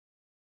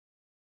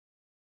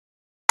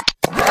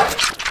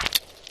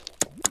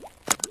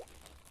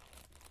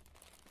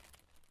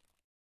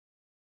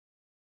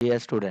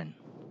Dear student,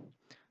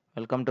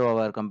 welcome to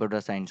our computer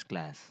science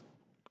class.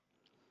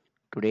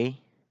 Today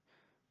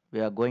we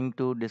are going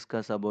to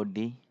discuss about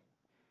the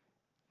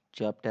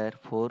chapter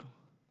 4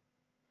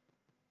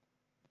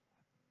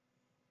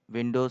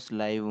 Windows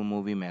Live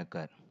Movie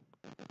Maker.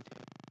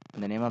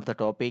 The name of the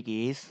topic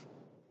is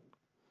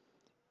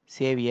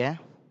Save a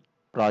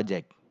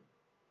Project.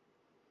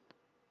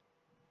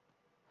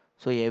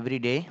 So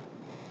every day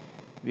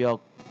we are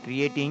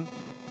creating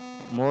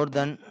more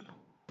than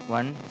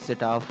one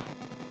set of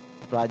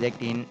project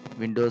in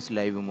Windows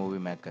Live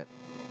Movie Maker.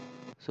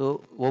 So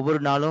ஒவ்வொரு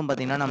நாளும்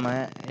பார்த்திங்கன்னா நம்ம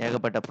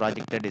ஏகப்பட்ட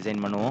ப்ராஜெக்டை design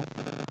பண்ணுவோம்.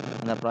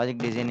 அந்த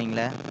project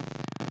டிசைனிங்கில்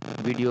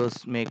videos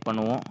make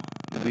பண்ணுவோம்.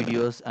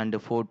 Videos and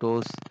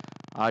photos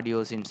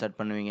audios insert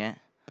பண்ணுவீங்க.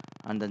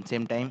 And then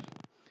same time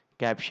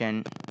caption,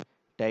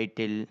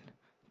 title,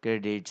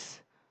 credits,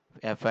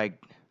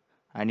 effect,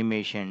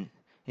 animation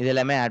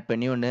இதெல்லாமே ஆட்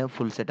பண்ணி ஒன்று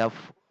ஃபுல் செட்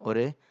ஆஃப்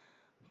ஒரு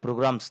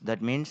ப்ரோக்ராம்ஸ்,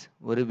 தட் மீன்ஸ்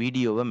ஒரு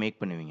வீடியோவை மேக்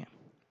பண்ணுவீங்க.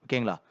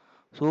 ஓகேங்களா?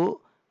 ஸோ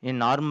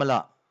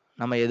நார்மலாக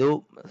நம்ம ஏதோ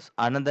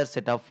அனதர்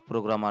செட் ஆஃப்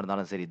ப்ரோக்ராமாக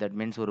இருந்தாலும் சரி, தட்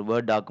மீன்ஸ் ஒரு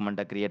வேர்ட்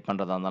டாக்குமெண்ட்டை க்ரியேட்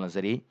பண்ணுறதா இருந்தாலும்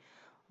சரி,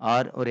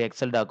 ஆர் ஒரு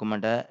எக்ஸல்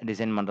டாக்குமெண்ட்டை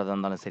டிசைன் பண்ணுறதா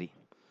இருந்தாலும் சரி,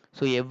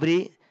 ஸோ எவ்ரி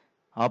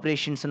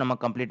ஆப்ரேஷன்ஸ் நம்ம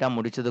கம்ப்ளீட்டாக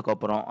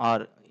முடிச்சதுக்கப்புறம்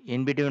R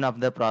in between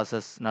of the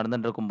process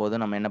நடந்துட்டு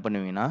இருக்கும்போது நம்ம என்ன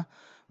பண்ணுவீங்கன்னா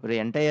ஒரு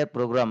என்டையர்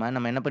ப்ரோக்ராமை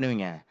நம்ம என்ன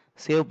பண்ணுவீங்க,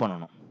 சேவ்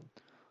பண்ணணும்.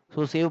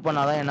 ஸோ சேவ்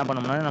பண்ணால் தான் என்ன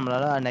பண்ணோம்னா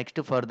நம்மளால்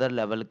நெக்ஸ்ட்டு ஃபர்தர்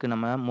லெவலுக்கு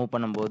நம்ம மூவ்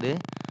பண்ணும்போது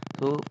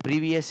ஸோ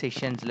ப்ரீவியஸ்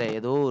செக்ஷன்ஸில்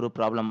ஏதோ ஒரு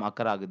ப்ராப்ளம்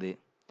அக்கர் ஆகுது,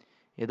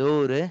 ஏதோ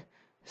ஒரு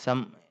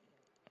some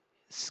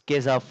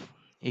case of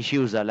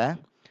இஷ்யூஸால்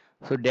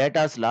so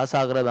datas loss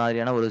ஆகிற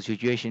மாதிரியான ஒரு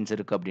சுச்சுவேஷன்ஸ்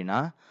இருக்குது அப்படின்னா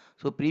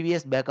so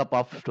previous backup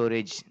of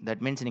storage,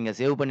 that means நீங்கள்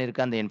சேவ்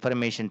பண்ணியிருக்க அந்த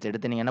இன்ஃபர்மேஷன்ஸ்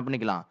எடுத்து நீங்கள் என்ன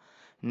பண்ணிக்கலாம்,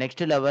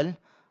 next level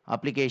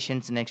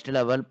applications, next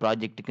level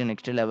ப்ராஜெக்ட்டுக்கு,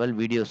 next level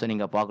வீடியோஸை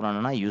நீங்கள்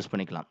பார்க்கணுன்னா யூஸ்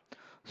பண்ணிக்கலாம்.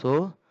 So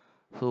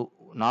so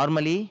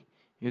normally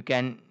you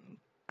can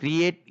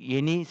create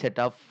any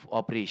set of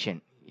operation.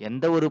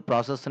 எந்த ஒரு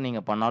ப்ராசஸ்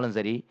நீங்கள் பண்ணாலும்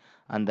சரி,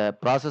 அந்த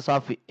ப்ராசஸ்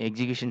ஆஃப்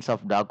எக்ஸிக்யூஷன்ஸ்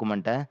ஆஃப்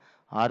டாக்குமெண்ட்டை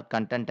ஆர்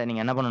கண்டென்ட்டை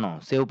நீங்கள் என்ன பண்ணணும்,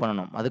 சேவ்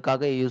பண்ணணும்.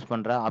 அதுக்காக யூஸ்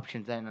பண்ணுற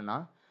ஆப்ஷன்ஸ் தான் என்னென்னா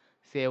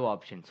சேவ்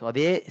ஆப்ஷன். ஸோ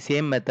அதே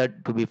same method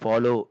to be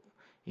follow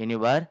in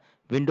your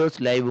Windows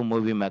live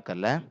movie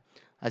மேக்கரில்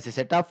as a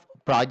set of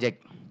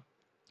project.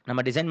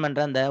 நம்ம டிசைன்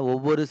பண்ணுற அந்த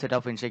ஒவ்வொரு set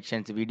of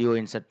instructions, video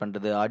insert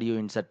பண்ணுறது, ஆடியோ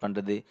இன்சர்ட்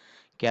பண்ணுறது,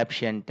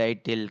 caption,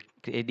 title,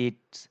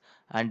 credits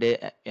and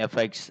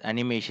effects,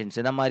 animations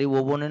இந்த மாதிரி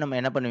ஒவ்வொன்றும் நம்ம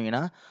என்ன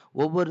பண்ணுவீங்கன்னா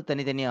ஒவ்வொரு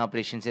தனித்தனி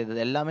ஆப்ரேஷன்ஸ்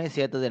இது எல்லாமே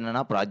சேர்த்தது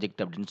என்னென்னா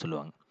ப்ராஜெக்ட் அப்படின்னு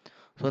சொல்லுவாங்க.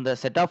 ஸோ இந்த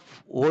செட் ஆஃப்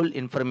ஓல்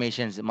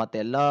இன்ஃபர்மேஷன்ஸ் மற்ற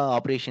எல்லா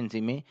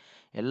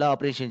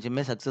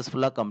ஆப்ரேஷன்ஸுமே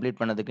சக்ஸஸ்ஃபுல்லாக கம்ப்ளீட்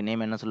பண்ணதுக்கு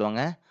நேம் என்ன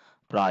சொல்லுவாங்க,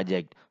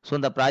 ப்ராஜெக்ட். ஸோ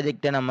இந்த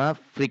ப்ராஜெக்டை நம்ம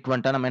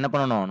ஃப்ரீக்வெண்ட்டாக நம்ம என்ன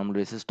பண்ணணும்,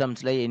 நம்மளுடைய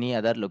சிஸ்டம்ஸில் எனி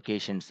அதர்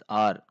லொக்கேஷன்ஸ்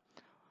ஆர்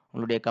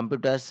உங்களுடைய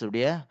கம்ப்யூட்டர்ஸ்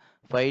உடைய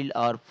ஃபைல்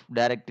ஆர்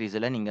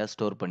டைரக்டரிஸில் நீங்கள்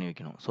ஸ்டோர் பண்ணி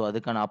வைக்கணும். ஸோ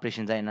அதுக்கான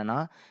ஆப்ரேஷன்ஸாக என்னென்னா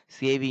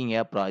சேவிங்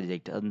ஏ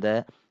ப்ராஜெக்ட். அந்த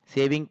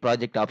சேவிங்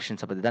ப்ராஜெக்ட்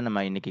ஆப்ஷன்ஸை பற்றி தான்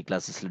நம்ம இன்றைக்கி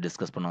கிளாஸஸில்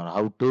டிஸ்கஸ் பண்ணுவோம்.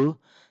 How to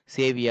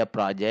save A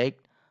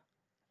project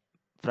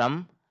from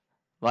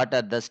what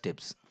are the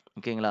steps.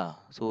 ஓகேங்களா?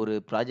 ஸோ ஒரு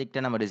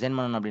ப்ராஜெக்டை நம்ம டிசைன்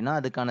பண்ணணும் அப்படின்னா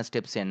அதுக்கான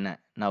ஸ்டெப்ஸ் என்ன.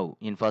 Now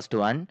in first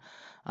one,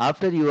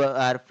 after you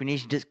are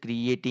finished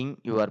creating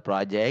your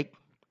project,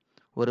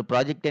 ஒரு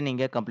ப்ராஜெக்டை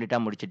நீங்கள்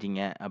கம்ப்ளீட்டாக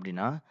முடிச்சிட்டிங்க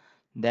அப்படின்னா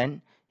then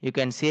you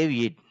can save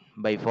it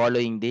by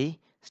following the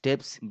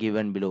steps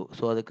given below.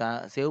 So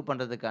அதுக்காக சேவ்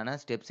பண்ணுறதுக்கான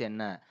ஸ்டெப்ஸ்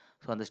என்ன,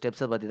 ஸோ அந்த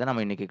ஸ்டெப்ஸை பற்றி தான்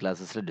நம்ம இன்றைக்கி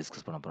கிளாஸஸில்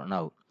டிஸ்கஸ் பண்ண போகிறோம்.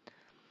 Now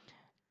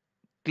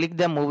click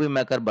the movie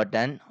maker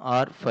button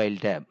R file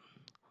tape.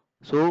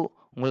 So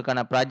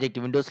உங்களுக்கான project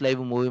Windows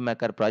live movie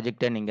maker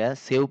ப்ராஜெக்டை நீங்கள்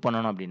சேவ்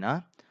பண்ணணும் அப்படின்னா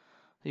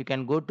you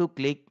can go to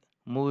click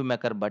movie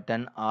maker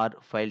button R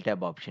file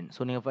tape option.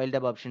 So நீங்கள் ஃபைல்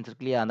டேப் ஆப்ஷன்ஸ்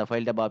இருக்கு இல்லையா, அந்த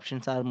file tape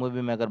options are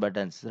movie maker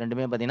buttons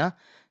ரெண்டுமே பார்த்தீங்கன்னா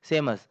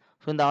சேமஸ்.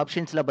 ஸோ இந்த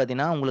ஆப்ஷன்ஸில்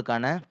பார்த்தீங்கன்னா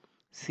உங்களுக்கான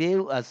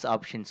சேவ் அஸ்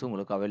ஆப்ஷன்ஸும்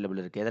உங்களுக்கு அவைலபிள்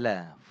இருக்குது. இதில்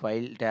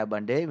file tape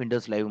and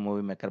Windows live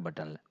movie maker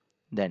பட்டனில்.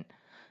 Then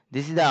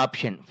this is the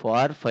option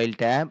for file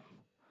tape.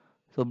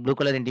 So blue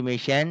colour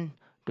intimation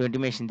to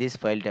intimation this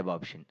file tape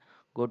option.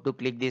 Go to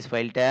click this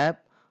file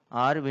tape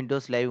R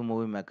Windows live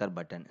movie maker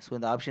button. So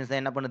இந்த options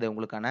தான் என்ன பண்ணுது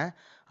உங்களுக்கான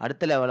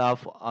அடுத்த level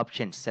of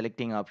options,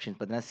 selecting options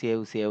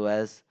பார்த்தீங்கன்னா save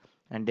as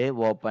and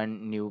open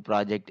new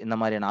project இந்த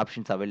மாதிரியான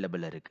options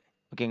available இருக்குது.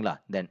 ஓகேங்களா?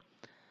 தென்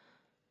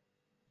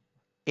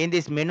in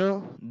this menu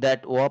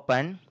that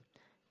open,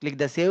 click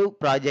the save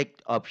project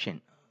option.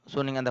 So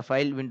நீங்கள் அந்த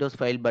file Windows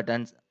file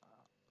buttons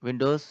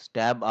Windows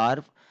tape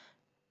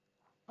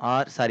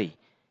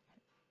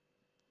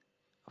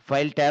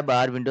file tape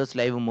R Windows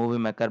live movie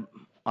maker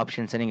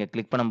ஆப்ஷன்ஸை நீங்கள்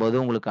click பண்ணும்போது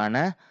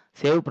உங்களுக்கான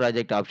save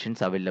project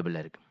options available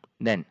இருக்குது.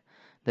 தென்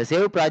த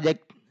save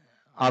project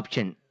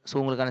option. So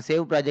உங்களுக்கான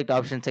save project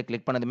ஆப்ஷன்ஸை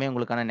click பண்ணதுமே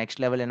உங்களுக்கான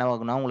next level என்ன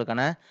ஆகும்னா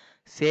உங்களுக்கான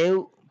சேவ்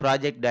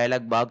ப்ராஜெக்ட்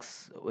டயலாக் பாக்ஸ்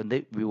வந்து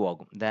வியூ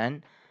ஆகும். தென்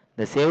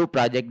the save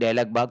project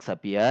dialog box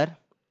appear.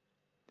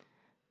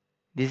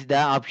 This is the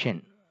option.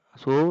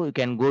 So you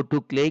can go to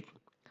click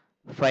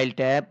file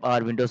tab or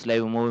Windows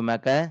Live Movie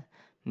Maker.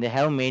 They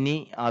have many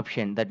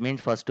options. That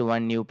means first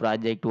one, new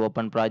project,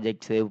 open project,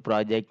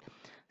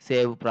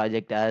 save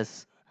project as,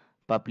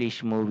 publish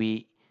movie,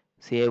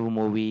 save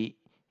movie,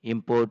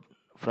 import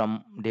from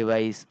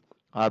device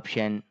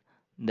option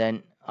then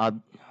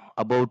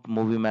about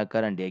movie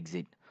maker and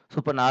exit. So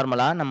இப்போ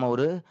நார்மலாக நம்ம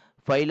ஒரு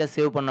ஃபைலை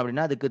save பண்ணோம்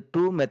அப்படின்னா அதுக்கு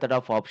two method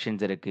of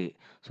options இருக்குது.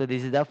 So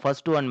this is the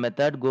first one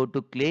method. Go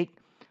to click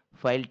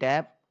file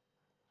tape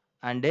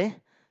and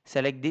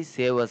select the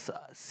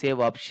save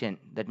option,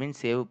 that means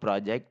save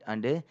project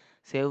and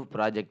save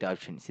project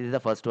option. This is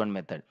the first one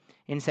method.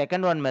 In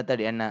second one method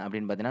என்ன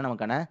அப்படின்னு பார்த்தீங்கன்னா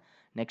நமக்கான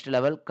next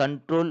level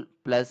control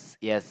plus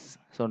s.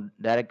 So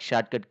direct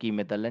shortcut key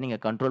மெத்தடில்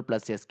நீங்கள் control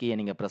plus s கீயை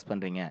நீங்கள் press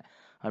பண்ணுறீங்க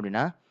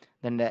அப்படின்னா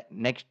then the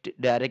next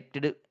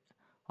directed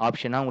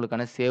ஆப்ஷனாக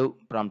உங்களுக்கான save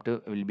prompt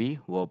will be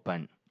open.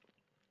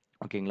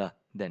 ஓகேங்களா?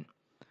 then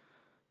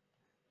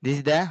this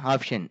is the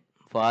option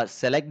for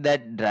select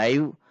that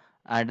drive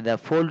and the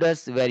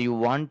folders where you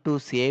want to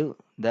save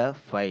the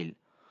file.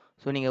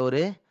 So நீங்கள்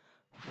ஒரு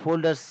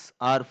folders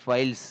or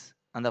files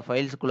அந்த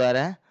ஃபைல்ஸ்குள்ளார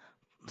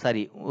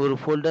ஒரு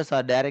folders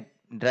R direct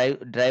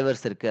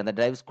drivers இருக்குது. அந்த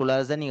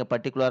டிரைவ்ஸ்குள்ளார நீங்கள்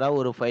பர்டிகுலராக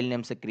ஒரு ஃபைல்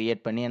நேம்ஸை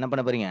க்ரியேட் பண்ணி என்ன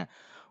பண்ண போகிறீங்க,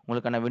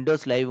 உங்களுக்கான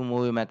விண்டோஸ் லைவ்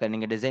மூவி மேக்கர்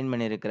நீங்கள் டிசைன்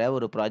பண்ணியிருக்கிற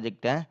ஒரு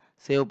ப்ராஜெக்டை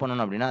சேவ்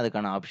பண்ணணும் அப்படின்னா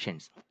அதுக்கான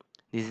options.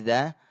 This is the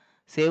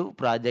save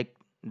project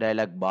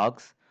dialog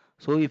box.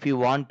 So if you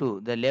want to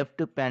the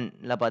left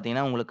பேனில்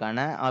பார்த்தீங்கன்னா உங்களுக்கான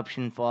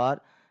option for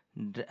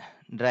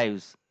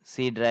drives, C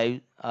drive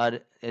or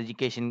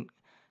education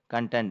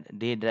content,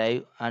 D drive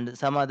and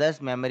some others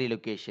memory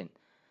location.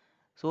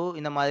 So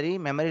இந்த மாதிரி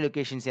memory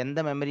locations எந்த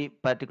memory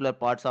particular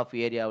parts of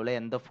ஏரியாவில்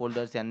எந்த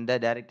folders எந்த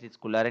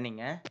டைரக்டரிஸ்குள்ளார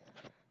நீங்கள்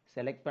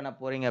செலக்ட் பண்ண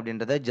போகிறீங்க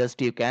அப்படின்றத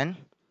just you can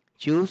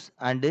choose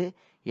and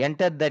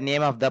enter the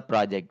name of the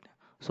project.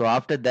 So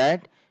after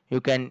that you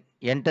can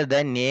enter the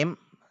name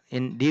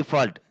in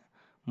default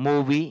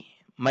movie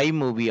my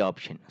movie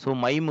option. So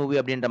my movie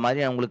அப்படின்ற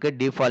மாதிரி உங்களுக்கு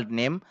டிஃபால்ட்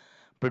நேம்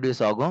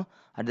ப்ரொடியூஸ் ஆகும்.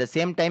 At the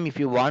same time if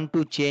you want to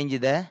change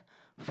the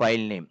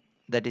file name,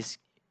 that is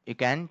you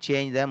can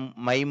change the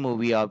my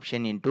movie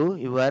option into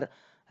your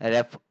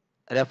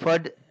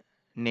referred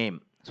name.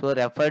 So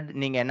referred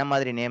நீங்கள் என்ன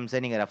மாதிரி நேம்ஸை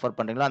நீங்கள் refer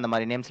பண்ணுறீங்களோ அந்த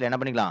மாதிரி நேம்ஸில் என்ன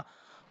பண்ணிக்கலாம்,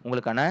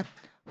 உங்களுக்கான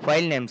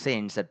ஃபைல் நேம்ஸை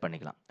இன்சர்ட்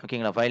பண்ணிக்கலாம்.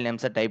 ஓகேங்களா? ஃபைல்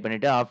நேம்ஸை டைப்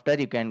பண்ணிவிட்டு after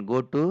you can go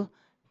to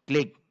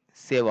click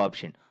save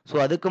option. So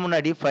அதுக்கு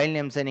முன்னாடி ஃபைல்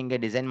நேம்ஸை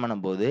நீங்கள் டிசைன்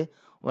பண்ணும்போது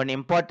ஒன்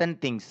இம்பார்ட்டன்ட்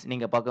திங்ஸ்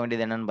நீங்கள் பார்க்க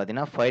வேண்டியது என்னென்னு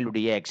பார்த்தீங்கன்னா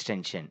ஃபைலுடைய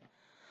extension.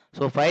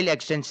 So file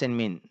extension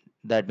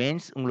that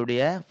means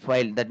உங்களுடைய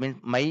file that means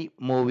my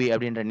movie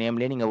அப்படின்ற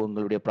நேம்லேயே நீங்கள்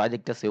உங்களுடைய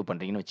ப்ராஜெக்டை சேவ்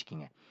பண்ணுறீங்கன்னு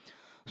வச்சுக்கோங்க.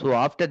 So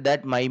after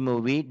that my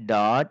movie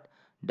dot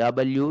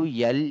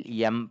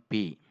WLMP.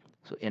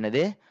 So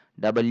என்னது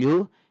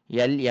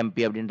WLMP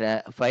அப்படின்ற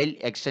ஃபைல்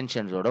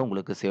எக்ஸ்டென்ஷன்ஸோட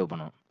உங்களுக்கு சேவ்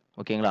பண்ணணும்.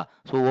 ஓகேங்களா?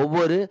 ஸோ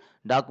ஒவ்வொரு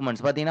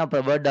டாக்குமெண்ட்ஸ் பார்த்தீங்கன்னா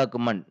இப்போ word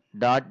document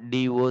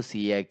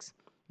 .docx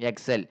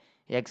XL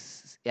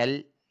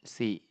XLC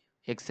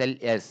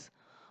XLS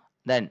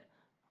தென்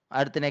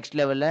அடுத்து நெக்ஸ்ட்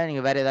லெவலில்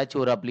நீங்கள் வேறு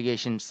ஏதாச்சும் ஒரு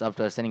அப்ளிகேஷன்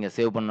சாஃப்ட்வேர்ஸை நீங்கள்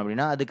சேவ் பண்ணணும்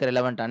அப்படின்னா அதுக்கு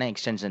ரெலவெண்ட்டான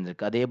எக்ஸ்டென்ஷன்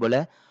இருக்குது. அதே போல்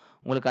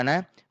உங்களுக்கான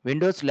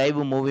Windows live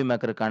movie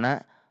மேக்கருக்கான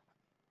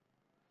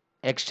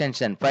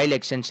extension file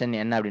extension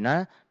என்ன அப்படின்னா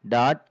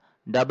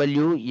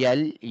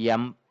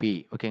 .WLMP.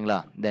 ஓகேங்களா?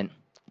 தென்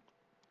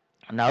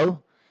now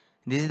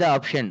this is the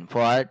option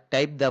for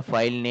type the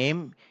file name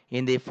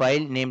in the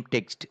file name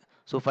text.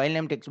 So file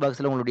name text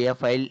பாக்ஸில் உங்களுடைய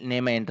ஃபைல்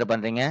நேமை என்டர்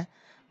பண்ணுறீங்க.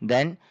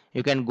 Then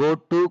you can go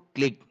to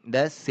click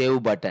the save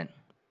button.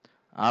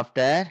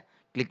 After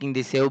clicking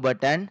the save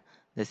button,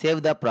 save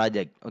the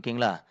project.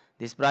 ஓகேங்களா?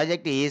 This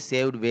project is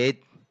saved with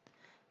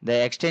the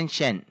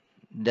extension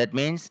that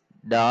means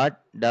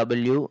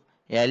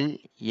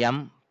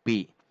 .WLMP.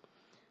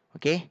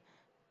 Okay,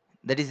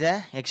 that is the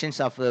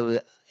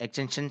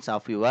extensions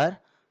of your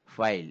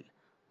file.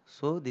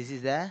 So this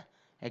is the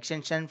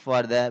extension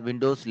for the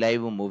Windows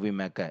Live Movie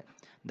Maker.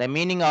 The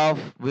meaning of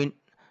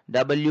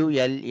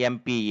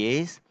WLMP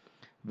is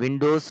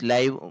Windows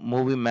Live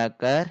Movie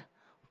Maker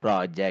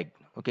project.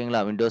 ஓகேங்களா?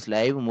 Windows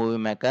live movie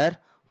maker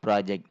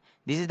project.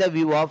 This is the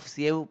view of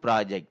save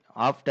project.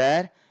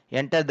 After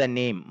enter the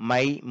name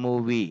my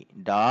movie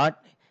dot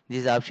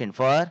this option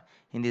for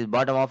in this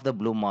bottom of the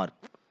blue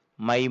mark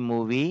my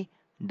movie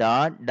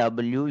dot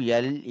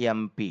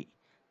WLMP.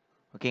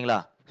 ஓகேங்களா?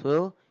 So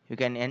you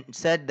can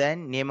insert the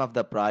name of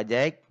the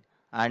project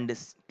and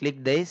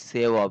click the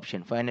save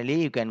option. Finally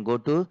you can go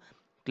to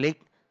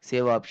click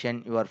save option.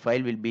 Your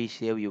file will be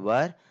save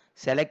your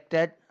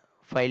selected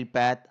file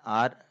path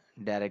R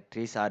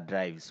directories or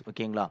drives.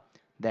 ஓகேங்களா?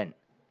 தென்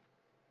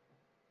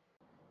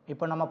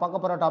இப்போ நம்ம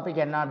பார்க்க போகிற topic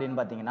என்ன அப்படின்னு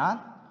பார்த்தீங்கன்னா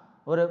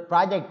ஒரு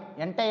project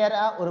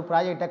என்டையராக ஒரு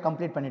ப்ராஜெக்டை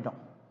கம்ப்ளீட் பண்ணிட்டோம்.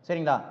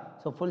 சரிங்களா?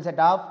 So full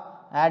set of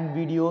add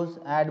videos,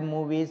 add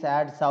movies,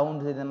 add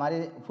sounds, இந்த மாதிரி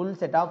ஃபுல்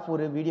செட் ஆஃப்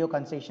ஒரு வீடியோ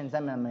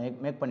கன்ஸ்ட்ரக்ஷன்ஸை நம்ம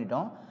மேக்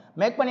பண்ணிட்டோம்.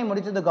 மேக் பண்ணி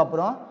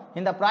முடிச்சதுக்கப்புறம்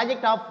இந்த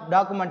ப்ராஜெக்ட் ஆஃப்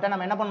டாக்குமெண்ட்டை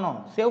நம்ம என்ன பண்ணணும்,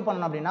 சேவ்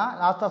பண்ணணும் அப்படின்னா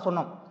லாஸ்ட்டாக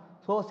சொன்னோம்.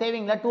 ஸோ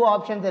சேவிங்கில் 2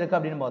 ஆப்ஷன்ஸ் இருக்குது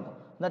அப்படின்னு பார்த்தோம்.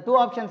 இந்த 2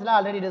 ஆப்ஷன்ஸில்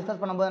ஆல்ரெடி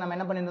டிஸ்கஸ் பண்ணும்போது நம்ம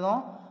என்ன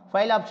பண்ணியிருந்தோம்,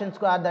 file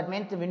ஆப்ஷன்ஸ்க்கு that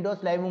means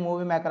Windows live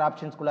movie maker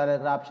ஆப்ஷன்ஸ்குள்ளே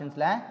இருக்கிற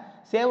ஆப்ஷன்ஸில்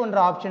சேவ்ன்ற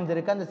ஆப்ஷன்ஸ்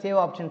இருக்குது. அந்த சேவ்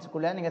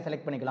ஆப்ஷன்ஸ்குள்ளே நீங்கள்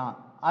செலக்ட் பண்ணிக்கலாம்.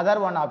 அதர்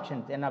ஒன்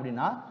ஆப்ஷன்ஸ் என்ன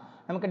அப்படின்னா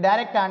நமக்கு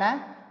டைரெக்டான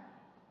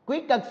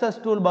quick access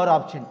tool bar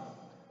option.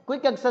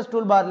 Quick access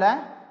tool பாரில்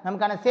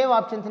நமக்கான சேவ்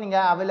ஆப்ஷன்ஸ்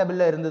நீங்கள்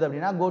அவைலபிளில் இருந்தது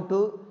அப்படின்னா go to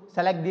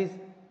select this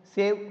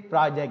save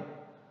project.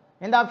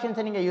 இந்த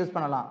ஆப்ஷன்ஸை நீங்கள் யூஸ்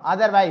பண்ணலாம்.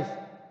 Otherwise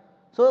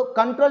so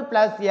control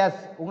plus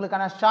S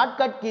உங்களுக்கான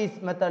ஷார்ட்கட் கீஸ்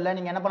மெத்தடில்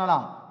நீங்கள் என்ன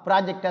பண்ணலாம்,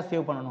 ப்ராஜெக்டை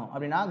சேவ் பண்ணணும்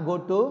அப்படின்னா go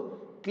to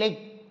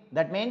click,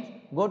 that means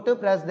go to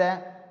press the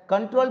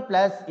control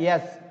plus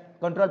S,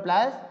 control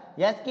plus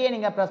S கீயை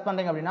நீங்கள் ப்ரெஸ்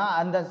பண்ணுறீங்க அப்படின்னா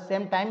அந்த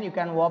same time you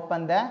can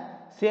open the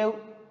save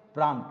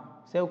prompt,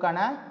 சேவ்க்கான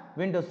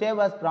window save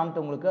as prompt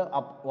உங்களுக்கு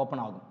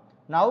ஓப்பன் ஆகும்.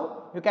 Now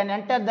you can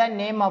enter the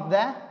name of the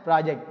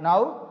project.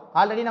 Now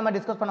already நம்ம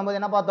discuss பண்ணும்போது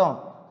என்ன பார்த்தோம்,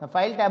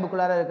 ஃபைல்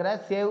டேபுக்குள்ளார இருக்கிற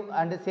save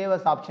and save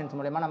as options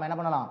மூலமா நம்ம என்ன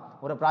பண்ணலாம்,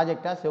 ஒரு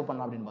ப்ராஜெக்டை சேவ்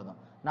பண்ணலாம் அப்படின்னு பார்த்தோம்.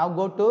 Now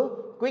go to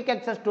quick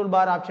access tool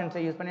bar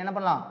ஆப்ஷன்ஸை use பண்ணி என்ன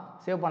பண்ணலாம்,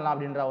 சேவ் பண்ணலாம்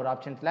அப்படின்ற ஒரு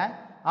ஆப்ஷன்ஸில்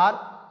R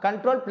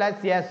control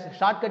plus S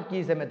shortcut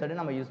keys method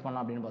நம்ம யூஸ்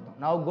பண்ணலாம் அப்படின்னு பார்த்தோம்.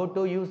 Now go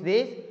to use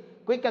this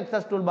quick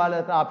access tool bar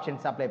இருக்கிற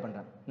ஆப்ஷன்ஸ் அப்ளை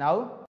பண்ணுறேன். Now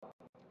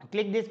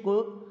click this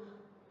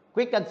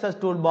quick access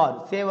tool bar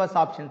save as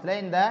ஆப்ஷன்ஸில்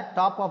இந்த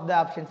டாப் ஆஃப் த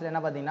ஆப்ஷன்ஸில் என்ன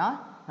பார்த்தீங்கன்னா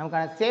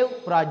நமக்கான save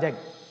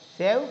project,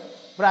 save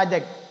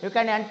project you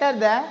can enter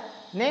the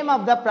name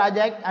of the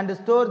project and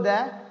store the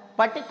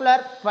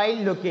particular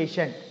file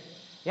location.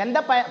 எந்த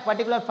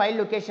particular file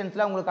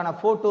லொகேஷன்ஸில் உங்களுக்கான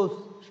photos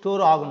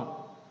store ஆகணும்.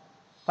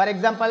 For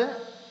example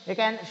you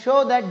can show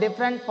the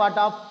different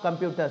part of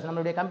computers.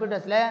 நம்மளுடைய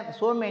கம்ப்யூட்டர்ஸில்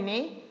so many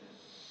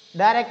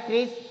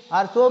directories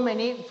or so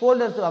many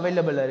folders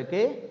available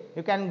இருக்கு.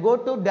 You can go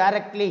to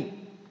directly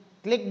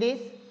click this,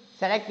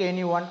 select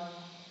any one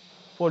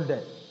folder.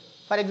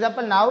 For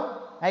example, now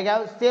I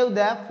have saved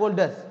the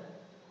folders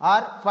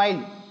or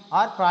file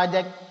or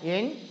project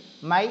in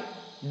my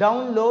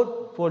download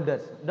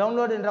folders.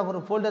 Download என்ற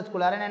ஒரு folders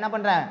குள்ளார நான் என்ன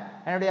பண்றேன்,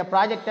 என்னுடைய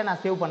ப்ராஜெக்ட்டை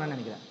நான் save பண்ண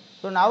நினைக்கிறேன்.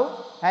 So now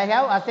I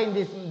have assigned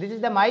this. This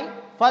is the my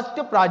first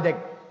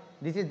project.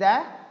 This is the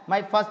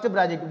my first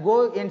project. Go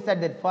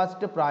inside that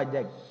first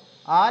project.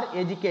 R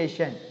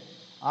education,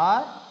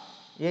 R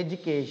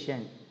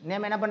education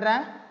name என்ன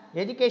பண்ணுறேன்,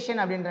 எஜுகேஷன்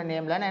அப்படின்ற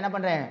நேமில் நான் என்ன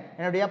பண்ணுறேன்,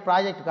 என்னுடைய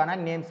ப்ராஜெக்ட்டுக்கான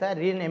நேம்ஸை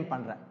ரீநேம்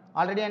பண்ணுறேன்.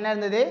 ஆல்ரெடி என்ன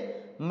இருந்தது,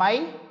 மை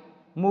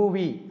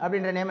மூவி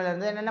அப்படின்ற நேமில்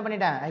இருந்து என்ன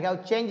பண்ணிட்டேன், I have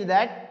change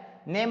that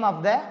name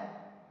of the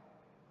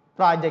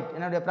project,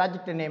 என்னுடைய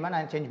ப்ராஜெக்ட் நேமை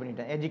நான் சேஞ்ச்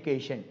பண்ணிட்டேன்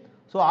education.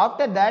 So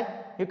after that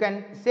you can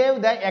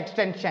save the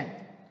extension.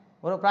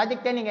 ஒரு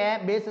ப்ராஜெக்டை நீங்கள்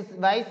பேசிஸ்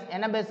வைஸ்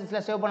என்ன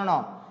பேசிஸில் சேவ்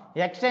பண்ணணும்,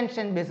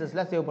 எக்ஸ்டென்ஷன்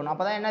பேசிஸில் சேவ் பண்ணும்.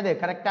 அப்போ தான் என்னது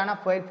கரெக்டான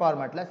ஃபைல்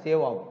ஃபார்மேட்டில்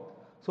சேவ் ஆகும்.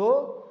 So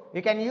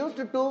you can use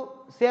to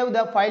save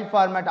the file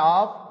format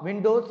of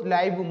Windows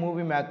live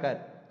movie maker.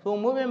 So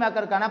movie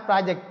மேக்கருக்கான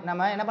project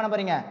நம்ம என்ன பண்ண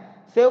போறீங்க,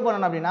 சேவ்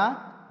பண்ணணும் அப்படின்னா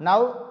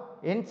now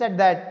insert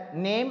that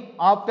name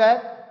after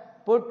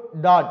put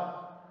dot,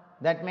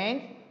 that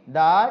means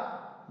dot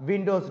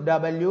Windows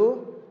W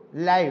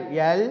live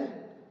L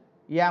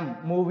M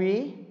movie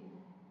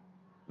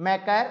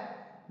maker,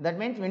 that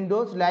means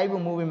Windows Live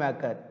Movie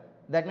Maker.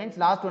 That means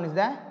last one is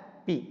the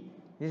P.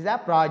 This is the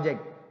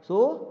project. So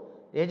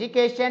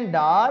education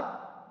dot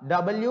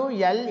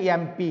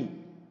WLMP.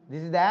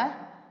 This is the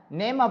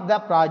name of the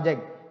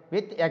project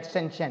with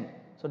extension.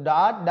 So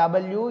dot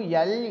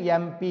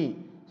WLMP.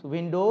 So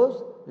Windows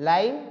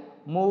Live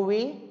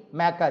Movie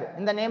Maker.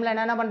 இந்த நேம்ல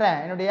என்ன பண்றேன்,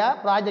 என்னுடைய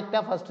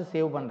ப்ராஜெக்ட்டை first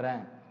save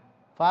பண்றேன்.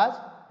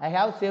 First I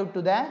have saved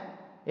to the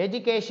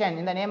education.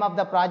 In the name of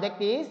the project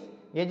is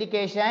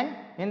education.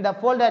 In the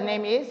folder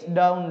name is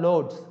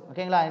downloads.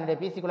 ஓகேங்களா, என்னுடைய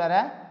PC குள்ளார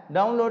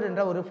download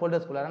என்ற ஒரு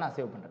folders குள்ளார நான்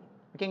சேவ் பண்றேன்.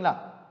 ஓகேங்களா,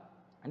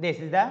 this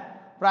is the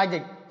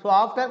project. So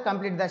after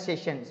complete the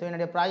session, so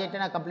என்னுடைய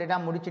ப்ராஜெக்ட்டை நான் கம்ப்ளீட்டா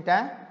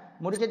முடிச்சிட்டேன்.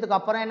 முடிச்சதுக்கு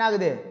அப்புறம் என்ன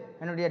ஆகுது,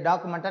 என்னுடைய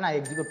டாக்குமெண்ட்டை நான்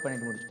எக்ஸிக்யூட்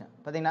பண்ணிட்டு முடிச்சிட்டேன்.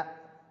 பாத்தீங்கன்னா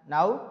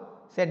now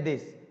set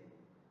this.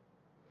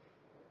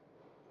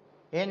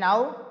 Now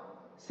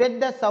set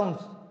the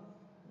sounds.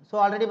 So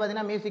already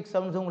பாத்தீங்கன்னா music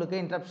sounds உங்களுக்கு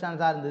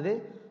interruptions இருந்தது.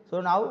 So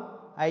now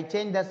I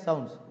change the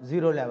sounds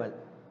 0 level.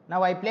 Now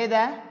I play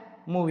the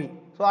movie.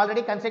 So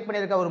already construct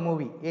பண்ணிருக்க ஒரு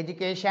movie.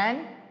 Education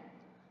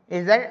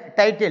is the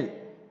title.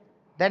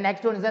 The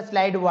next one is the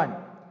slide 1.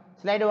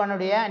 Slide 1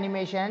 உடைய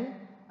animation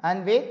and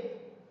with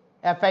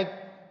effect.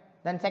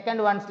 Then second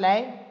one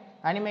slide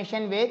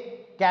animation with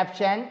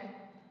caption.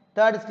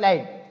 Third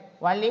slide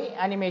only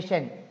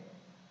animation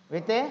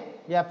with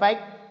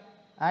effect.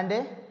 And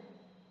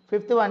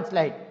fifth one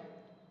slide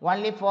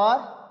only for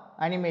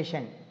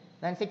animation.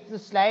 Then sixth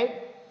slide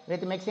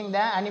with mixing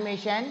the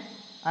animation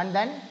and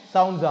then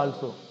sounds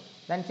also.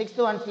 Then sixth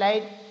one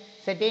slide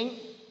setting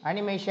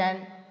animation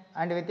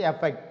and with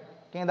effect.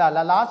 Okay,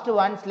 the last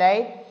one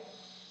slide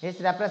is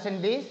represent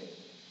this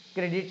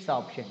credits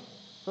option.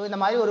 So இந்த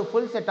மாதிரி ஒரு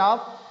full set of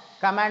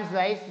commands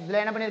wise இதுல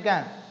என்ன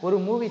பண்ணிருக்கேன், ஒரு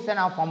மூவிஸை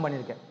நான் form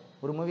பண்ணிருக்கேன்,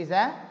 ஒரு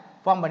மூவிஸை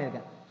ஃபார்ம்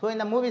பண்ணிருக்கேன். ஸோ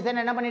இந்த மூவிஸை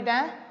நான் என்ன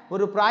பண்ணிட்டேன்,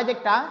 ஒரு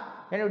ப்ராஜெக்டா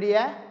என்னுடைய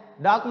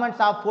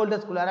டாக்குமெண்ட்ஸ் ஆஃப்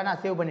ஃபோல்டர்ஸ் குள்ளார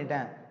நான் சேவ்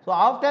பண்ணிட்டேன். ஸோ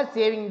ஆஃப்டர்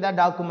சேவிங் த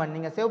டாக்குமெண்ட்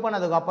நீங்கள் சேவ்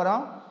பண்ணதுக்கு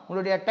அப்புறம்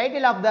உங்களுடைய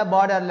டைட்டில் ஆஃப் த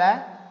பார்டரில்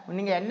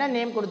நீங்கள் என்ன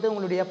நேம் கொடுத்து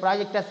உங்களுடைய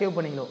ப்ராஜெக்டை சேவ்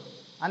பண்ணீங்களோ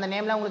அந்த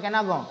நேமில் உங்களுக்கு என்ன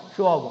ஆகும்,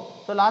 ஷோ ஆகும்.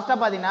 ஸோ லாஸ்ட்டாக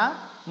பார்த்தீங்கன்னா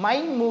மை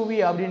மூவி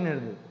அப்படின்னு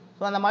இருக்குது.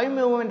 ஸோ அந்த மை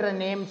மூவின்ற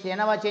நேம்ஸ்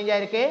என்னவா சேஞ்ச்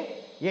ஆயிருக்கு,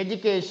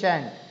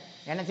 எஜுகேஷன்.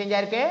 என்ன சேஞ்ச்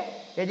ஆயிருக்கு,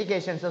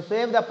 education. So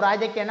save the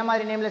project என்ன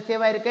மாதிரி நேமில்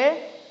சேவ் ஆயிருக்கு,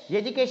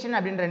 எஜுகேஷன்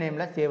அப்படின்ற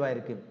நேமில் சேவ்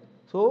ஆயிருக்கு.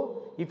 So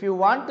if you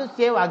want to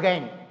save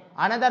again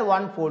another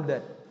one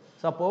folder,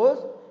 suppose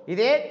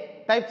இதே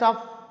டைப்ஸ்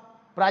ஆஃப்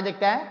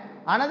ப்ராஜெக்டை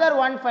another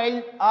one file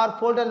or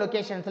folder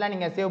locationsலாம்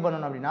நீங்கள் சேவ்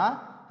பண்ணணும் அப்படின்னா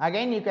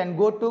again you can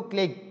go to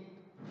click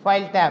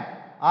file tab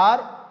or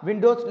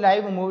Windows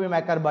Live Movie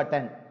Maker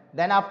button.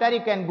 Then after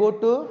you can go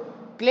to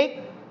click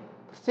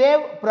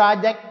save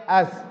project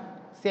as.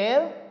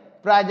 Save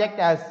project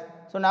as.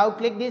 So now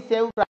click this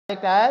save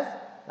project as.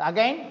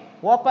 Again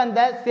open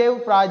the save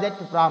project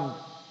prompt.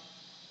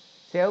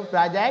 Save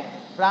project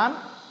prompt.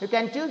 You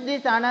can choose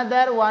this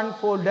another one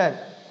folder.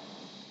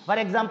 For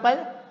example,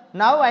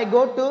 now I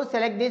go to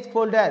select this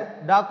folder,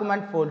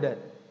 document folder.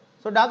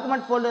 So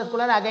document folders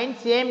குள்ள again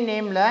same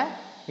nameல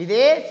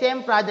இதே same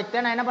project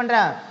நான் என்ன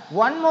பண்றேன்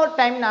one more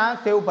time நான்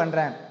save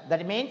பண்றேன்.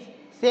 That means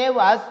save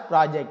as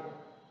project.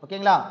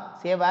 ஓகேங்களா?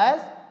 Save as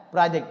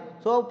project.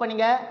 So இப்போ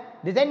நீங்க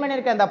டிசைன்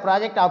பண்ணிருக்க அந்த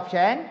ப்ராஜெக்ட்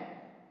ஆப்ஷன்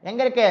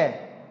எங்க இருக்கு?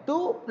 2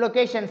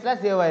 லொகேஷன்ஸ்ல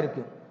சேவ்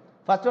ஆயிருக்கு.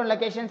 ஃபர்ஸ்ட் ஒன்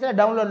லொகேஷன்ஸ்ல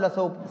டவுன்லோட்ல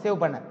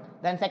சேவ் பண்ணேன்.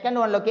 Then second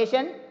one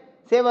location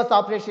save as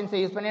operations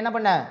use பண்ணி என்ன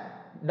பண்ணேன்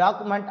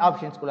டாக்குமெண்ட்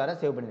ஆப்ஷன்ஸ் குள்ளார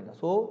சேவ் பண்ணிருக்கேன்.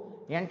 So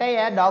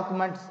entire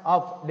documents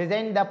of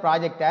design த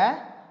ப்ராஜெக்டை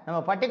நம்ம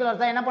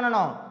பர்டிகுலர்ஸாக என்ன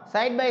பண்ணணும்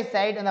சைட் பை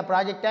சைட் அந்த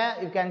ப்ராஜெக்டை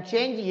you can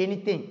change any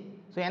thing.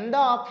 So எந்த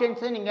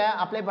ஆப்ஷன்ஸும் நீங்கள்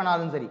அப்ளை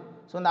பண்ணாலும் சரி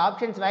ஸோ அந்த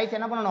ஆப்ஷன்ஸ் வைஸ்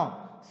என்ன பண்ணணும்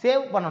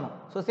சேவ் பண்ணணும்.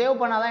 ஸோ சேவ்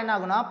பண்ணாதான் என்ன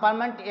ஆகுனா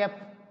permanent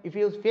if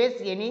you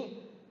face any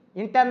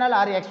internal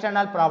R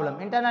external problem.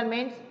 Internal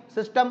means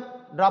system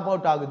drop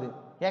out ஆகுது,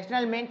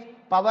 external means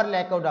power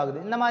lakh out ஆகுது.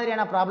 இந்த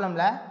மாதிரியான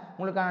ப்ராப்ளமில்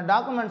உங்களுக்கான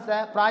டாக்குமெண்ட்ஸை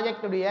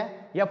ப்ராஜெக்டுடைய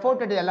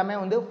எஃபோர்ட் எல்லாமே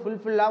வந்து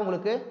ஃபுல்ஃபில்லாக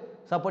உங்களுக்கு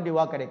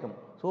சப்போர்ட்டிவாக கிடைக்கும்.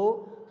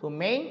 ஸோ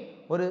மெயின்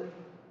ஒரு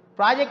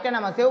ப்ராஜெக்டை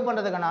நம்ம சேவ்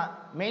பண்ணுறதுக்கான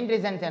மெயின்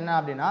ரீசன்ஸ் என்ன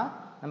அப்படின்னா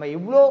நம்ம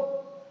இவ்வளோ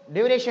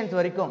டியூரேஷன்ஸ்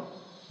வரைக்கும்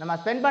நம்ம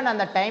ஸ்பெண்ட் பண்ண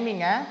அந்த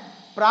டைமிங்கை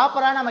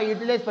ப்ராப்பராக நம்ம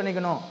யூட்டிலைஸ்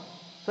பண்ணிக்கணும்.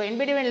 ஸோ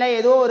இன்பிட்வீனில்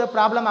ஏதோ ஒரு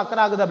ப்ராப்ளம்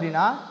அக்கர் ஆகுது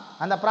அப்படின்னா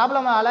அந்த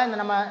ப்ராப்ளமால் இந்த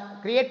நம்ம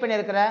க்ரியேட்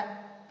பண்ணியிருக்கிற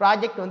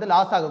ப்ராஜெக்ட் வந்து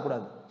லாஸ்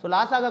ஆகக்கூடாது. ஸோ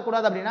லாஸ்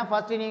ஆகக்கூடாது அப்படின்னா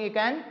ஃபர்ஸ்ட் நீங்கள்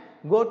can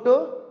go to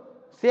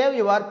save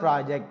your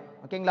project.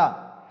 ஓகேங்களா?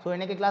 ஸோ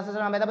இன்னைக்கு கிளாஸஸ்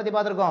நம்ம எதை பற்றி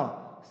பார்த்துருக்கோம்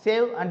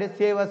சேவ் அண்ட்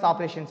சேவர்ஸ்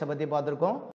ஆப்ரேஷன்ஸை பற்றி பார்த்துருக்கோம்.